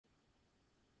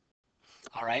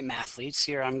All right, mathletes,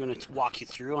 here I'm going to walk you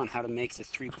through on how to make the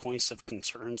 3 points of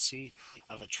concurrency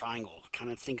of a triangle.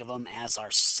 Kind of think of them as our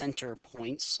center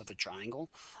points of a triangle.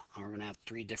 We're going to have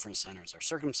 3 different centers: our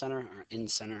circumcenter, our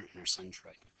incenter, and our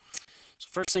centroid. So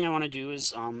first thing I want to do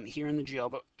is here in the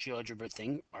Geogebra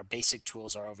thing, our basic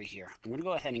tools are over here. I'm going to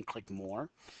go ahead and click more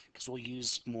because we'll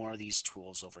use more of these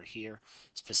tools over here.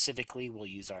 Specifically, we'll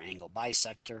use our angle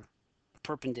bisector,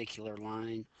 perpendicular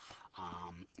line,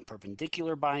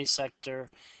 perpendicular bisector,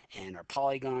 and our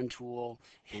polygon tool,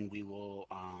 and we will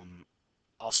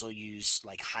also use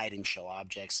like hide and show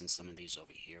objects and some of these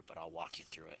over here, but I'll walk you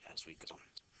through it as we go.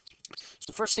 So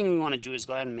the first thing we want to do is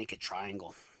go ahead and make a triangle.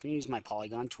 I'm going to use my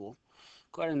polygon tool.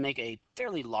 Go ahead and make a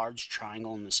fairly large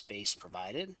triangle in the space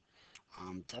provided.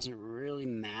 Doesn't really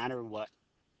matter what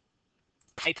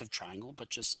type of triangle, but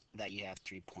just that you have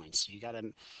 3 points. So you got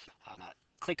to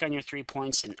click on your 3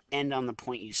 points and end on the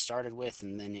point you started with,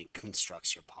 and then it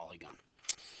constructs your polygon.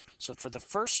 So for the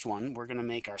first one, we're going to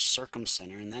make our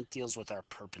circumcenter, and that deals with our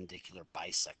perpendicular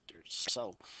bisectors.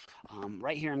 So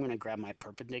right here, I'm going to grab my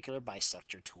perpendicular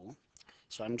bisector tool.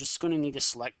 So I'm just going to need to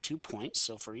select 2 points.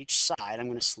 So for each side, I'm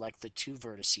going to select the 2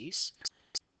 vertices,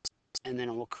 and then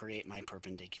it will create my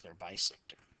perpendicular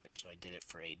bisector. So I did it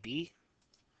for AB,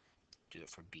 do it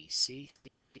for BC,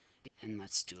 and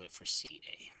let's do it for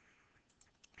CA.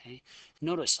 Okay.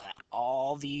 Notice that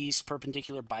all these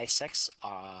perpendicular bisects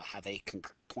have a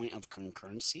point of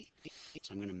concurrency.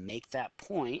 So I'm going to make that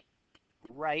point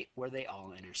right where they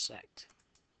all intersect.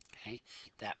 Okay.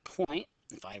 That point,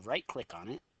 if I right click on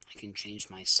it, I can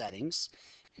change my settings,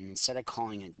 and instead of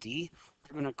calling it D,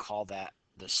 we're going to call that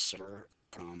the circumcenter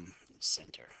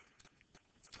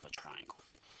of a triangle.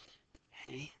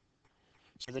 Okay.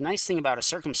 So the nice thing about a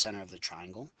circumcenter of the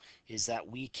triangle is that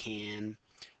we can,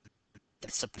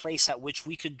 that's a place at which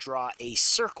we could draw a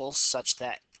circle such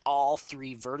that all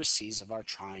 3 vertices of our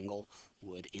triangle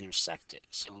would intersect it.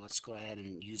 So let's go ahead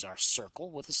and use our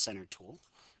circle with the center tool.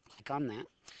 Click on that.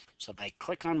 So if I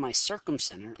click on my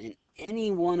circumcenter in any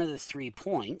one of the 3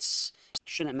 points,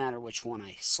 shouldn't matter which one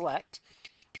I select,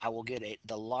 I will get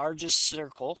the largest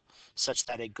circle such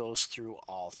that it goes through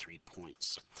all 3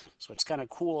 points. So what's kind of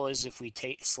cool is if we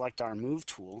select our move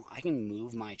tool, I can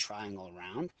move my triangle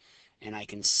around, and I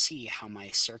can see how my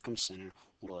circumcenter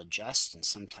will adjust, and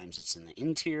sometimes it's in the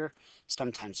interior,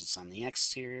 sometimes it's on the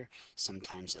exterior,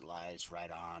 sometimes it lies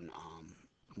right on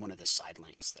one of the side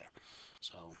lengths there.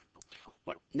 So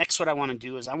what I want to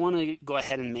do is I want to go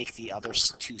ahead and make the other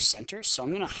 2 centers. So I'm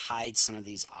going to hide some of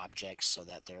these objects so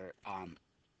that they're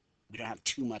we don't have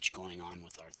too much going on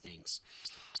with our things,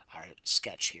 our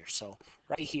sketch here. So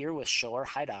right here with show or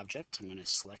hide object, I'm going to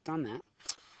select on that.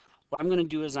 What I'm going to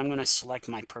do is I'm going to select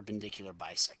my perpendicular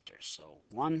bisector. So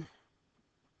 1,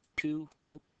 2,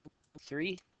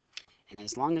 3, and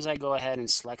as long as I go ahead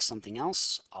and select something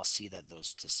else, I'll see that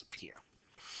those disappear.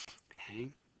 Okay.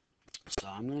 So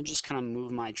I'm going to just kind of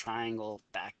move my triangle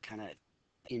back kind of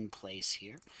in place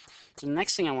here. So the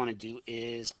next thing I want to do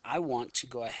is I want to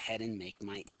go ahead and make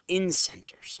my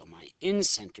incenter. So my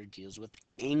incenter deals with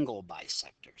angle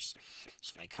bisectors.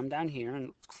 So if I come down here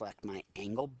and select my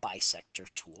angle bisector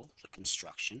tool, the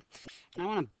construction, and I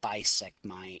want to bisect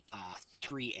my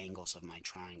 3 angles of my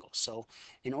triangle. So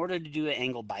in order to do an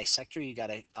angle bisector, you got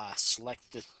to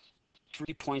select the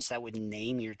 3 points that would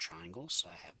name your triangle. So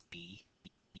I have B,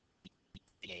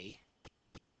 A,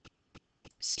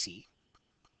 C.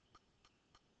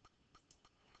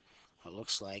 It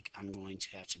looks like I'm going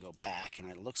to have to go back, and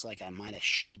it looks like I might have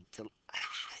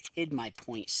hid my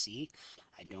point C.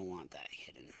 I don't want that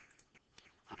hidden.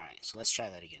 All right, so let's try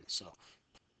that again. So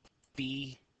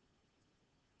B,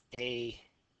 A,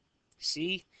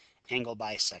 C, angle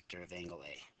bisector of angle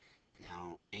A.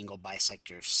 Now, angle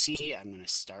bisector of C, I'm going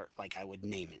to start like I would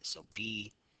name it. So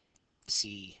B,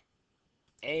 C,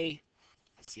 A.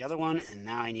 That's the other one, and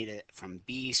now I need it from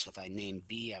B. So if I name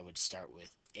B, I would start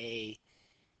with A,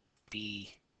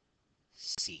 B,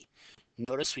 C.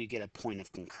 Notice we get a point of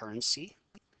concurrency.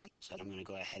 So I'm going to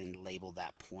go ahead and label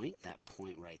that point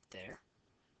right there.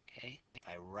 Okay. If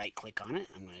I right click on it,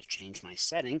 I'm going to change my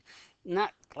setting.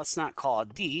 Let's not call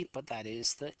it D, but that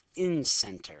is the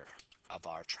incenter of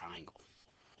our triangle.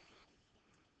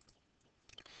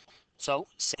 So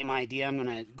same idea, I'm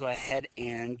going to go ahead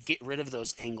and get rid of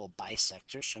those angle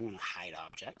bisectors. So I'm going to hide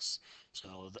objects.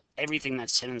 So everything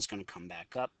that's hidden is going to come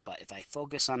back up. But if I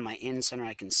focus on my incenter,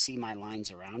 I can see my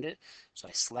lines around it. So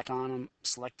I select on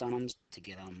them to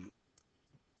get them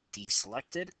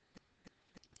deselected.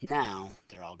 Now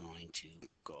they're all going to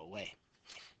go away.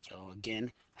 So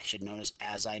again, I should notice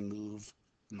as I move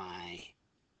my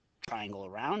triangle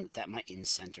around that my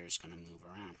incenter is going to move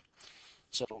around.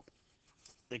 So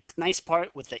the nice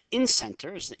part with the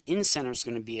incenter is the incenter is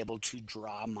going to be able to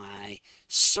draw my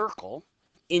circle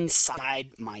inside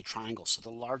my triangle, so the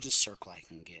largest circle I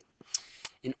can get.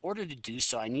 In order to do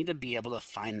so, I need to be able to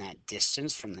find that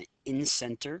distance from the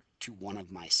incenter to one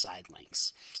of my side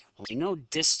lengths. Well, we know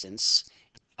distance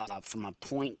from a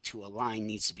point to a line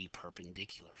needs to be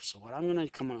perpendicular. So what I'm going to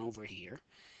come on over here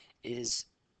is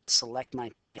select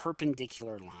my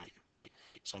perpendicular line.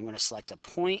 So I'm going to select a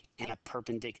point and a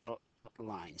perpendicular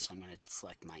line. So I'm going to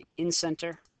select my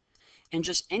incenter and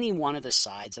just any one of the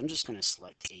sides. I'm just going to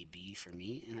select AB for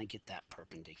me, and I get that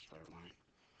perpendicular line.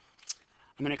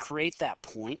 I'm going to create that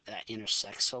point that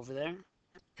intersects over there,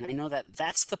 and I know that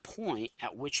that's the point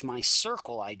at which my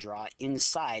circle I draw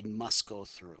inside must go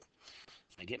through.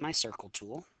 So I get my circle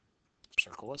tool,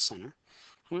 circle with center.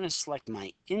 I'm going to select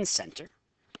my incenter,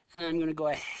 and I'm going to go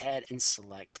ahead and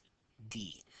select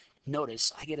D.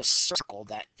 Notice I get a circle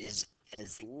that is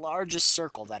as large a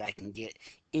circle that I can get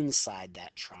inside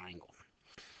that triangle.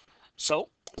 So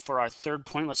for our third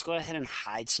point, let's go ahead and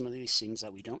hide some of these things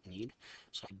that we don't need.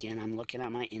 So again, I'm looking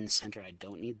at my incenter. I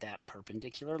don't need that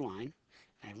perpendicular line.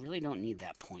 I really don't need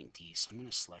that point D, so I'm going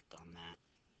to select on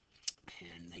that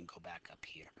and then go back up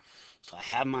here. So I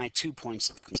have my 2 points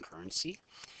of concurrency.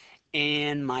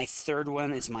 And my third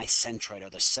one is my centroid, or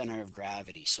the center of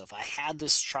gravity. So if I had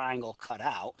this triangle cut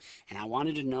out and I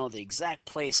wanted to know the exact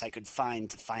place I could find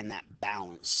to find that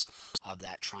balance of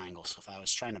that triangle. So if I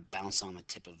was trying to bounce on the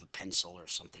tip of a pencil or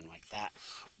something like that,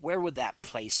 where would that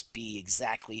place be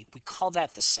exactly? We call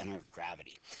that the center of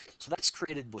gravity. So that's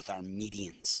created with our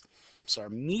medians. So our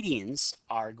medians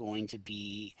are going to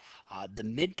be the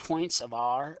midpoints of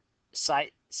our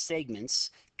side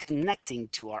segments connecting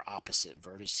to our opposite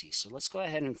vertices. So let's go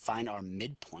ahead and find our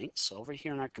midpoint. So over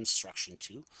here in our construction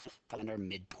tool, find our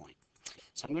midpoint.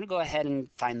 So I'm going to go ahead and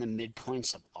find the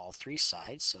midpoints of all three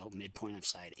sides. So midpoint of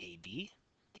side AB,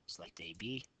 select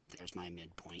AB, there's my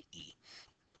midpoint E.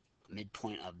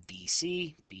 Midpoint of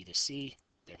BC, B to C,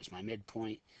 there's my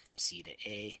midpoint, C to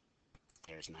A,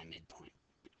 there's my midpoint.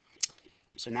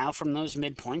 So now from those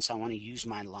midpoints, I want to use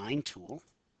my line tool,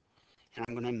 and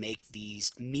I'm going to make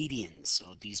these medians.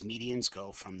 So these medians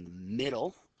go from the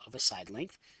middle of a side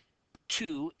length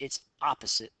to its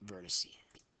opposite vertice.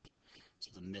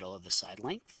 So the middle of the side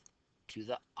length to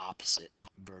the opposite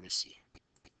vertice.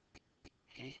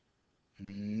 Okay,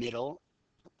 middle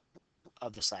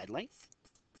of the side length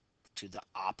to the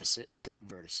opposite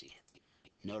vertice.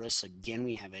 Notice again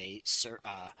we have a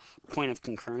point of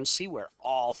concurrency where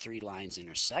all three lines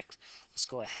intersect. Let's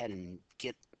go ahead and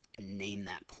name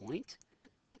that point.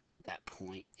 That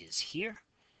point is here.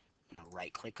 I'm going to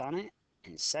right click on it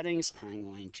in settings, and I'm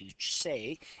going to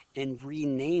say and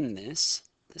rename this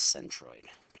the centroid.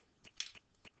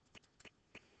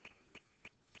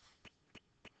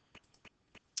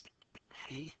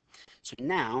 Okay, so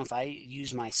now if I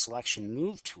use my selection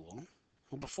move tool,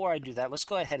 well, before I do that, let's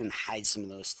go ahead and hide some of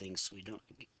those things so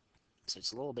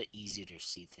it's a little bit easier to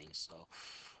see things. So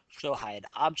show hide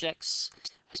objects.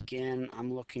 Again,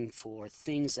 I'm looking for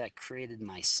things that created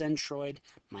my centroid,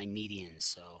 my median.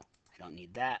 So I don't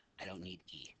need that. I don't need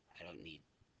E. I don't need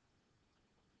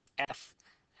F.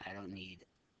 I don't need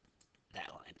that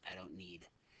line. I don't need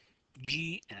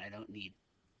G, and I don't need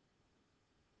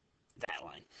that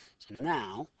line. So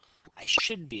now I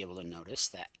should be able to notice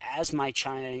that as my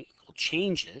triangle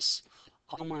changes,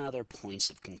 all my other points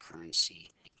of concurrency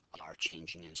are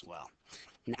changing as well.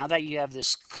 Now that you have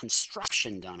this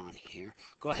construction done on here,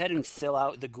 go ahead and fill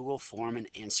out the Google form and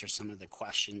answer some of the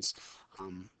questions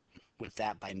with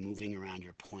that by moving around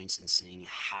your points and seeing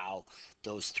how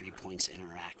those 3 points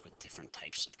interact with different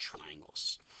types of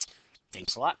triangles.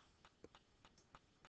 Thanks a lot.